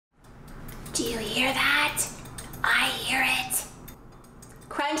you hear that? I hear it.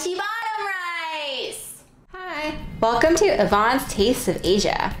 Crunchy bottom rice! Hi, welcome to Yvonne's Taste of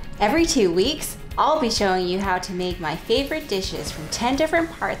Asia. Every 2 weeks, I'll be showing you how to make my favorite dishes from 10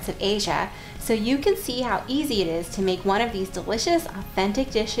 different parts of Asia so you can see how easy it is to make one of these delicious, authentic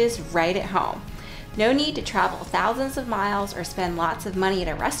dishes right at home. No need to travel thousands of miles or spend lots of money at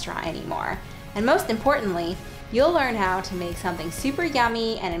a restaurant anymore. And most importantly, you'll learn how to make something super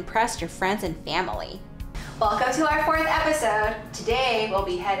yummy and impress your friends and family. Welcome to our 4th episode. Today we'll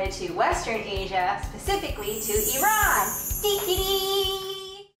be headed to Western Asia, specifically to Iran. Dee-dee-dee.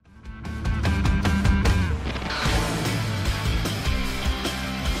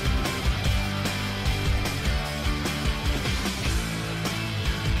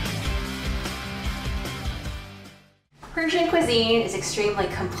 Persian cuisine is extremely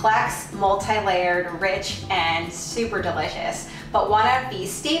complex, multi-layered, rich, and super delicious. But one of the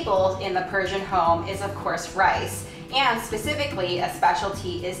staples in the Persian home is, of course, rice. And specifically, a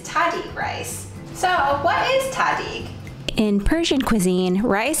specialty is Tahdig rice. So, what is Tahdig? In Persian cuisine,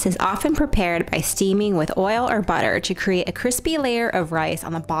 rice is often prepared by steaming with oil or butter to create a crispy layer of rice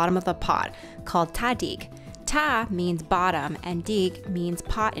on the bottom of the pot, called tahdig. Ta means bottom, and dig means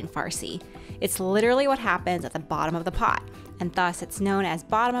pot in Farsi. It's literally what happens at the bottom of the pot, and thus it's known as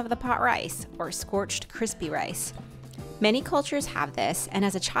bottom of the pot rice, or scorched crispy rice. Many cultures have this, and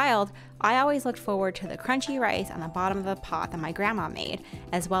as a child, I always looked forward to the crunchy rice on the bottom of the pot that my grandma made,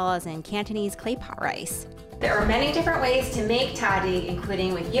 as well as in Cantonese clay pot rice. There are many different ways to make tahdig,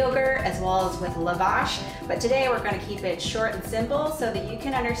 including with yogurt as well as with lavash, but today we're going to keep it short and simple so that you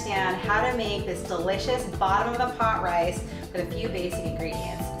can understand how to make this delicious bottom of the pot rice with a few basic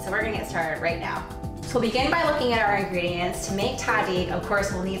ingredients. So we're going to get started right now. So we'll begin by looking at our ingredients. To make tahdig, of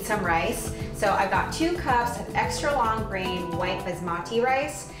course, we'll need some rice. So I've got 2 cups of extra long grain white basmati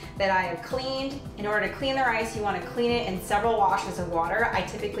rice that I have cleaned. In order to clean the rice, you want to clean it in several washes of water. I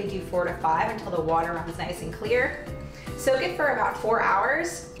typically do 4 to 5 until the water runs nice and clear. Soak it for about 4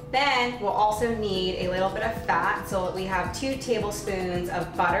 hours. Then we'll also need a little bit of fat, so we have 2 tablespoons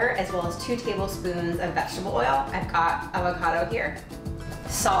of butter as well as 2 tablespoons of vegetable oil. I've got avocado here.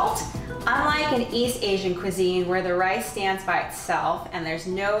 Salt. Unlike in East Asian cuisine where the rice stands by itself and there's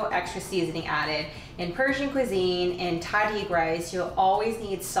no extra seasoning added, in Persian cuisine, in tahdig rice, you'll always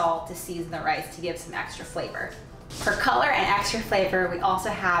need salt to season the rice to give some extra flavor. For color and extra flavor, we also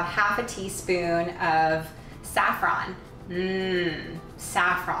have half a teaspoon of saffron.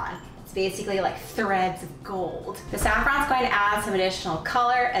 Saffron. It's basically like threads of gold. The saffron's going to add some additional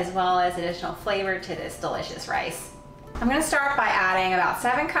color as well as additional flavor to this delicious rice. I'm going to start by adding about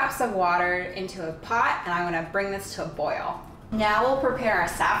 7 cups of water into a pot, and I'm going to bring this to a boil. Now we'll prepare our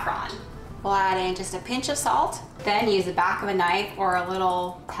saffron. We'll add in just a pinch of salt, then use the back of a knife or a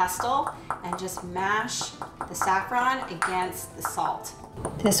little pestle and just mash the saffron against the salt.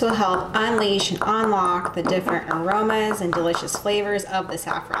 This will help unleash and unlock the different aromas and delicious flavors of the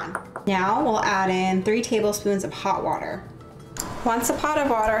saffron. Now we'll add in 3 tablespoons of hot water. Once the pot of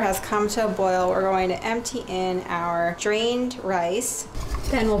water has come to a boil, we're going to empty in our drained rice.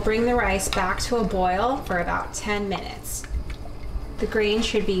 Then we'll bring the rice back to a boil for about 10 minutes. The grain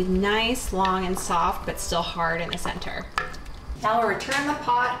should be nice, long, and soft, but still hard in the center. Now we'll return the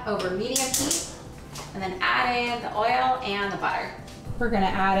pot over medium heat and then add in the oil and the butter. We're going to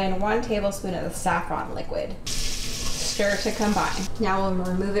add in 1 tablespoon of the saffron liquid. Stir to combine. Now we'll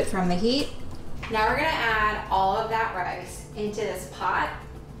remove it from the heat. Now we're going to add all of that rice into this pot.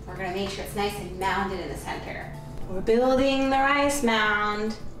 We're going to make sure it's nice and mounded in the center. We're building the rice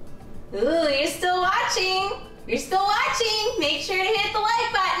mound. Ooh, you're still watching. You're still watching. Make sure to hit the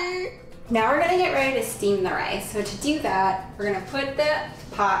like button. Now we're going to get ready to steam the rice. So to do that, we're going to put the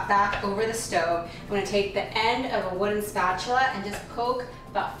pot back over the stove. I'm going to take the end of a wooden spatula and just poke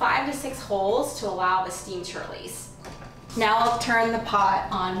about 5 to 6 holes to allow the steam to release. Now I'll turn the pot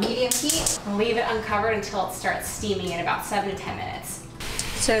on medium heat and leave it uncovered until it starts steaming in about 7 to 10 minutes.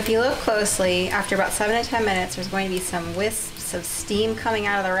 So if you look closely, after about 7 to 10 minutes, there's going to be some wisps of steam coming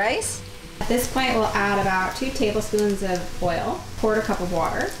out of the rice. At this point, we'll add about 2 tablespoons of oil, 1/4 cup of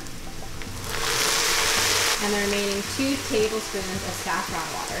water, and the remaining 2 tablespoons of saffron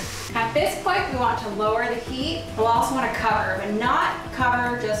water. At this point, we want to lower the heat. We'll also want to cover, but not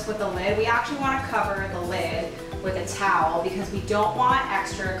cover just with the lid. We actually want to cover the lid with a towel because we don't want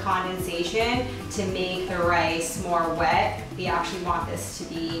extra condensation to make the rice more wet. We actually want this to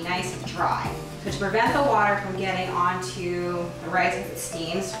be nice and dry. So to prevent the water from getting onto the rice as it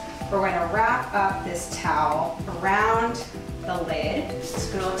steams, we're going to wrap up this towel around the lid. It's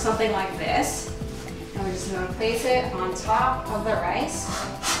going to look something like this. And we're just going to place it on top of the rice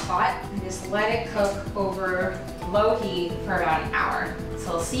pot and just let it cook over low heat for about an hour.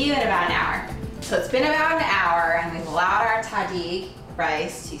 So we'll see you in about an hour. So it's been about an hour and we've allowed our tahdig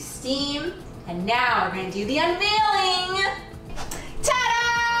rice to steam. And now we're gonna do the unveiling.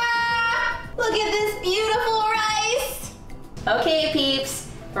 Ta-da! Look at this beautiful rice. Okay, peeps,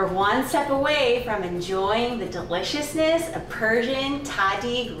 we're one step away from enjoying the deliciousness of Persian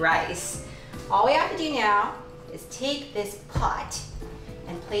tahdig rice. All we have to do now is take this pot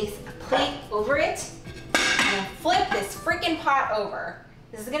and place a plate over it and then flip this freaking pot over.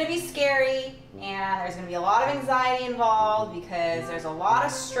 This is gonna be scary and there's gonna be a lot of anxiety involved because there's a lot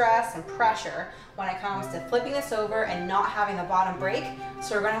of stress and pressure when it comes to flipping this over and not having the bottom break.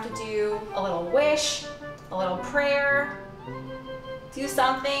 So we're gonna have to do a little wish, a little prayer, do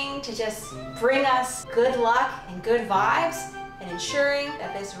something to just bring us good luck and good vibes and ensuring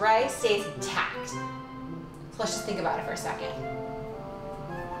that this rice stays intact. So let's just think about it for a second.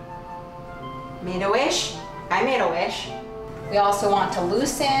 Made a wish? I made a wish. We also want to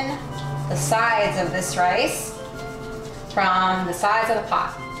loosen the sides of this rice from the sides of the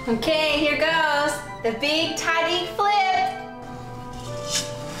pot. Okay, here goes the big tahdig flip.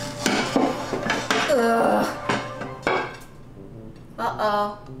 Ugh.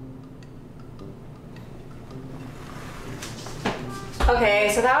 Uh-oh.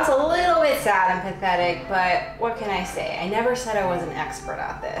 Okay, so that was a little bit sad and pathetic, but what can I say? I never said I was an expert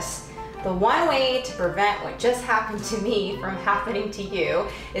at this. The one way to prevent what just happened to me from happening to you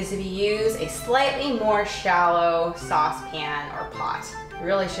is to use a slightly more shallow saucepan or pot. I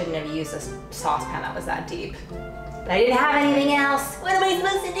really shouldn't have used a saucepan that was that deep. But I didn't have anything else. What am I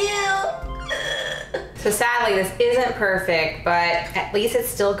supposed to do? So sadly, this isn't perfect, but at least it's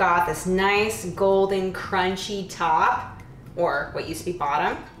still got this nice golden crunchy top, or what used to be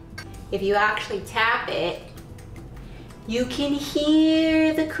bottom. If you actually tap it, you can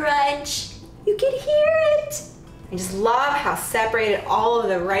hear the crunch. You can hear it. I just love how separated all of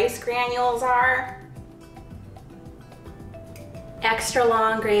the rice granules are. Extra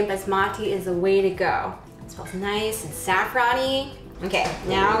long grain basmati is the way to go. It smells nice and saffron-y. Okay,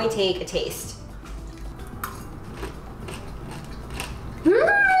 now we take a taste.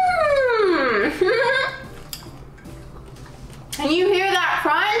 Can you hear that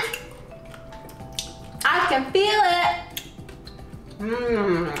crunch? I can feel it.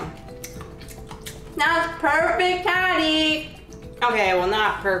 That's perfect tahdig. Okay, well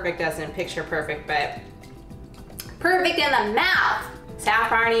not perfect as in picture perfect, but perfect in the mouth.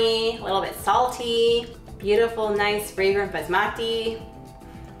 Saffron-y, a little bit salty, beautiful, nice, fragrant basmati.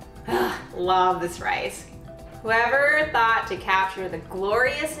 Ugh, love this rice. Whoever thought to capture the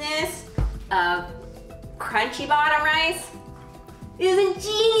gloriousness of crunchy bottom rice is a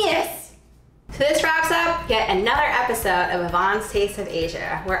genius. So this wraps up yet another episode of Yvonne's Taste of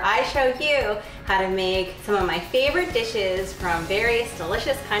Asia, where I show you how to make some of my favorite dishes from various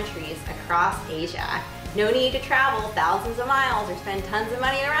delicious countries across Asia. No need to travel thousands of miles or spend tons of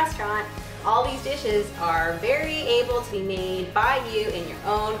money in a restaurant. All these dishes are very able to be made by you in your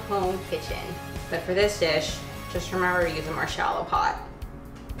own home kitchen. But for this dish, just remember to use a more shallow pot.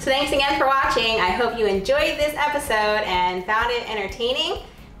 So thanks again for watching. I hope you enjoyed this episode and found it entertaining.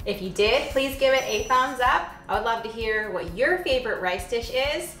 If you did, please give it a thumbs up. I would love to hear what your favorite rice dish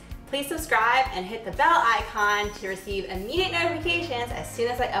is. Please subscribe and hit the bell icon to receive immediate notifications as soon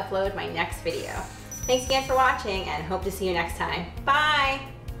as I upload my next video. Thanks again for watching and hope to see you next time. Bye!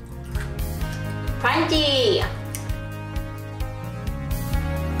 Crunchy!